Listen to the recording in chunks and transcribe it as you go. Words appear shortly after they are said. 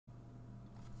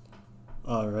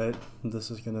Alright,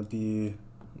 this is gonna be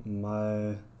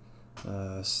my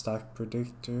stock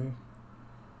predictor.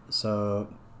 So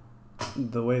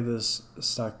the way this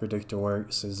stock predictor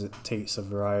works is it takes a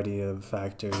variety of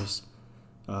factors,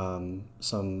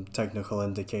 some technical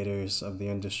indicators of the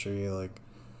industry like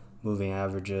moving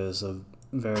averages of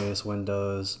various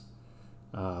windows.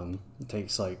 It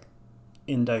takes like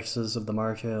indexes of the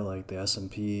market like the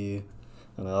S&P,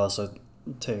 and it also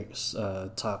takes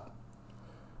top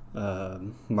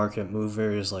market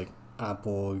movers like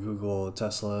Apple, Google,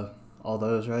 Tesla, all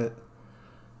those, right?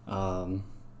 Um,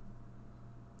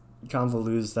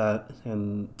 Convolutes that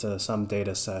into some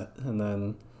data set, and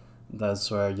then that's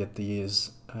where I get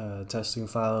these testing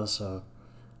files. So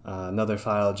another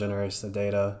file generates the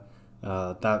data.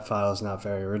 That file is not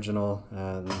very original,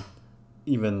 and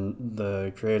even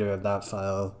the creator of that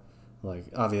file, like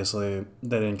obviously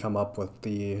they didn't come up with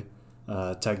the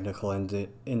technical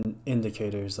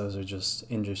indicators. Those are just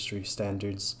industry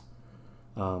standards.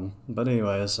 But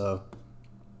anyway, so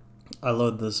I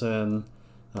load this in,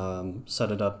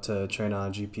 set it up to train on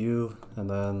a GPU, and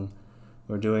then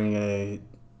we're doing a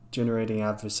generating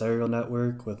adversarial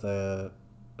network with a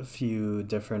few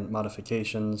different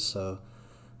modifications. So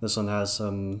this one has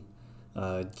some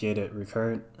gated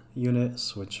recurrent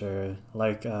units, which are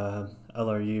like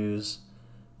LRUs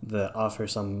that offer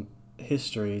some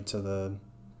history to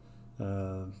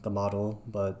the model,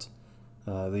 but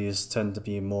these tend to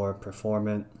be more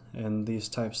performant in these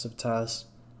types of tasks.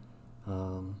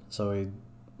 So we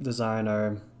design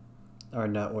our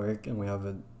network, and we have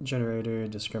a generator,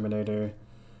 discriminator,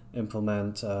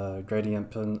 implement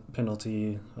gradient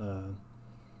penalty. I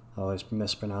always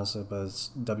mispronounce it, but it's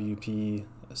WP,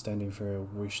 standing for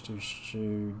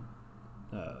Worcestershire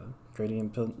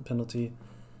gradient penalty.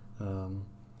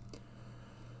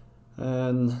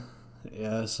 And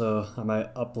yeah, so I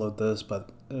might upload this, but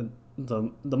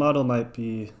the model might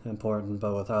be important,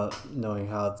 but without knowing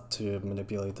how to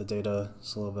manipulate the data,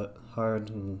 it's a little bit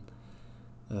hard. And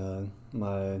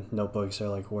my notebooks are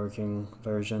like working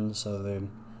versions, so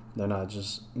they're not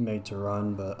just made to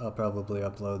run, but I'll probably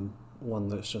upload one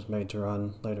that's just made to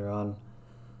run later on.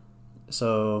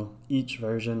 So each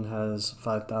version has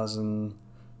 5,000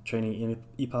 training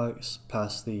epochs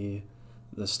past the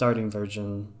starting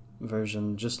version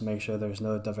just to make sure there's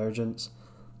no divergence,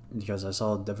 because I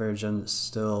saw divergence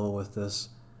still with this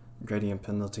gradient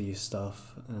penalty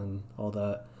stuff and all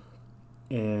that.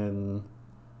 In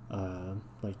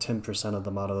like 10% of the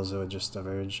models it would just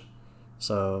diverge.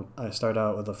 So I start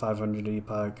out with a 500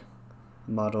 epoch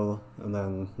model, and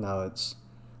then now it's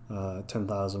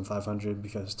 10,500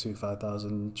 because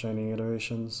 5,000 training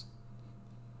iterations.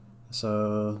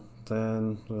 So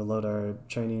then we'll load our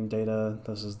training data.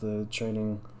 This is the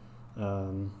training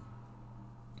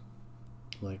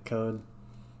like code.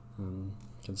 You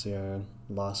can see our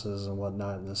losses and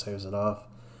whatnot, and it saves it off.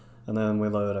 And then we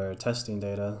load our testing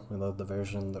data. We load the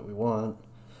version that we want,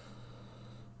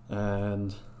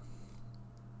 and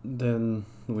then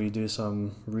we do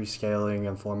some rescaling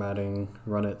and formatting,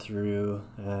 run it through,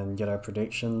 and get our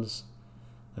predictions.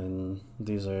 And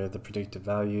these are the predicted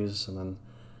values, and then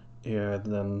here are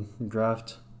them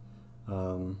graphed.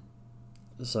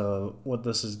 So what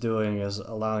this is doing is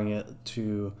allowing it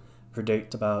to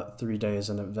predict about 3 days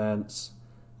in advance.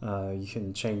 You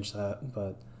can change that,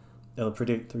 but it'll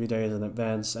predict 3 days in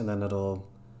advance, and then it'll,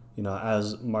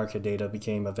 as market data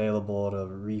became available, it'll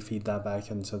refeed that back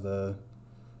into the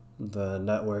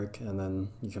network, and then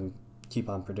you can keep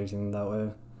on predicting that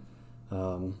way.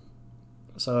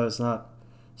 So it's not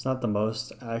the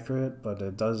most accurate, but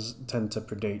it does tend to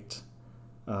predict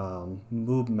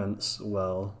movements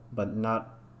well, but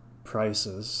not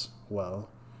prices well.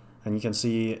 And you can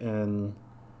see in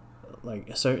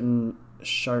like certain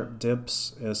sharp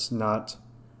dips, it's not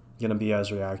gonna be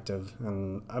as reactive,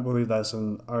 and I believe that's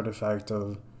an artifact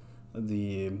of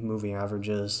the moving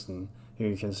averages. And here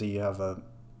you can see you have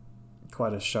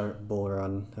quite a sharp bull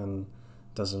run, and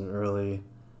doesn't really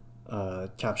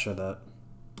capture that.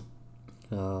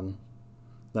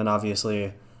 Then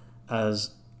obviously,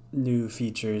 as new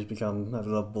features become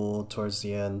available towards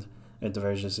the end, it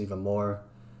diverges even more.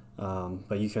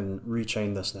 But you can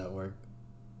retrain this network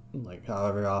like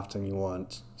however often you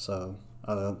want, so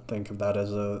I don't think of that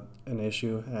as an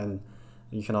issue. And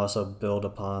you can also build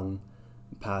upon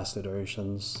past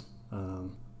iterations.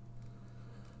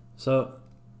 So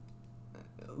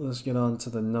let's get on to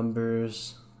the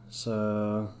numbers.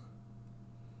 So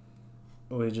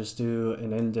we just do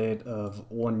an end date of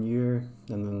 1 year,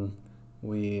 and then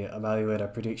we evaluate our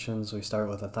predictions. We start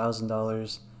with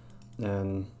 $1,000,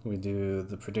 and we do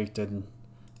the predicted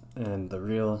and the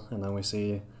real, and then we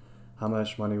see how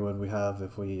much money would we have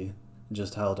if we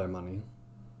just held our money,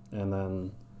 and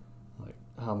then like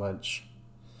how much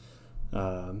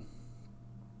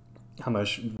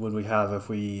would we have if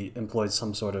we employed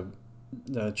some sort of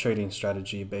trading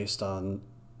strategy based on,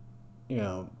 you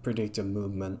know, predictive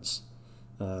movements.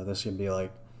 This could be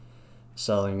like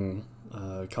selling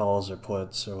calls or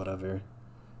puts or whatever.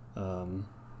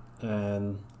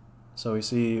 And so we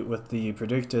see with the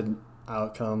predicted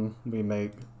outcome, we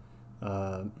make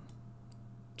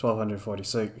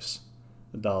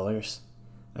 $1,246,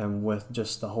 and with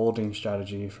just the holding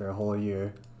strategy for a whole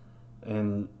year,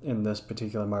 in this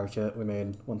particular market, we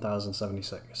made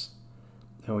 1,076.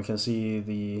 And we can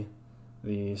see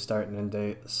the start and end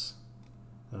dates,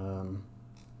 and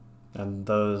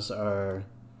those are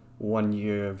 1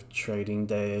 year of trading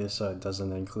days, so it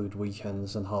doesn't include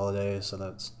weekends and holidays, so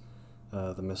that's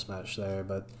the mismatch there.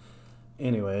 But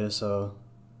anyway, so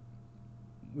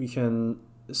we can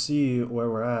see where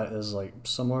we're at is like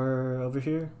somewhere over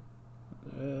here,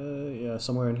 yeah,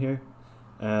 somewhere in here,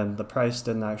 and the price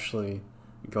didn't actually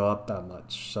go up that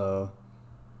much. So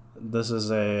this is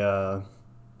a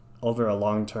over a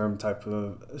long-term type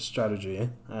of strategy,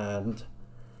 and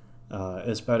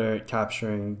it's better at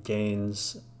capturing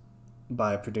gains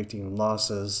by predicting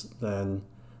losses than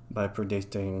by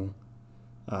predicting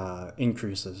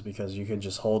increases, because you could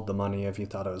just hold the money if you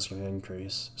thought it was going to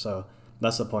increase. So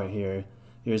that's the point here.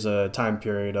 Here's a time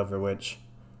period over which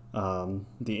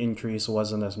the increase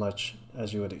wasn't as much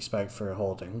as you would expect for a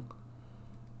holding.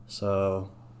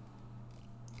 So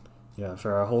yeah,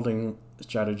 for our holding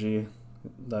strategy,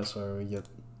 that's where we get,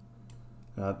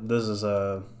 this is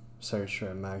a search for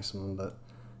a maximum, but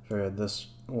for this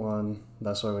one,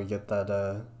 that's where we get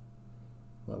that,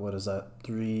 what is that,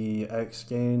 3x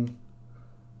gain.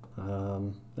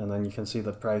 And then you can see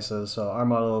the prices. So our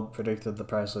model predicted the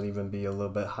price would even be a little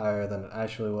bit higher than it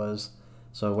actually was.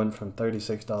 So it went from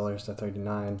 $36 to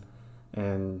 $39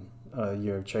 in a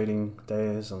year of trading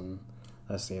days, and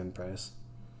that's the end price.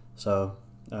 So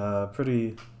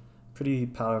pretty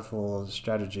powerful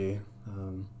strategy,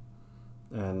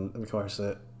 and of course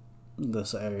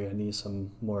this area needs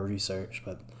some more research,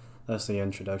 but that's the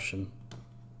introduction.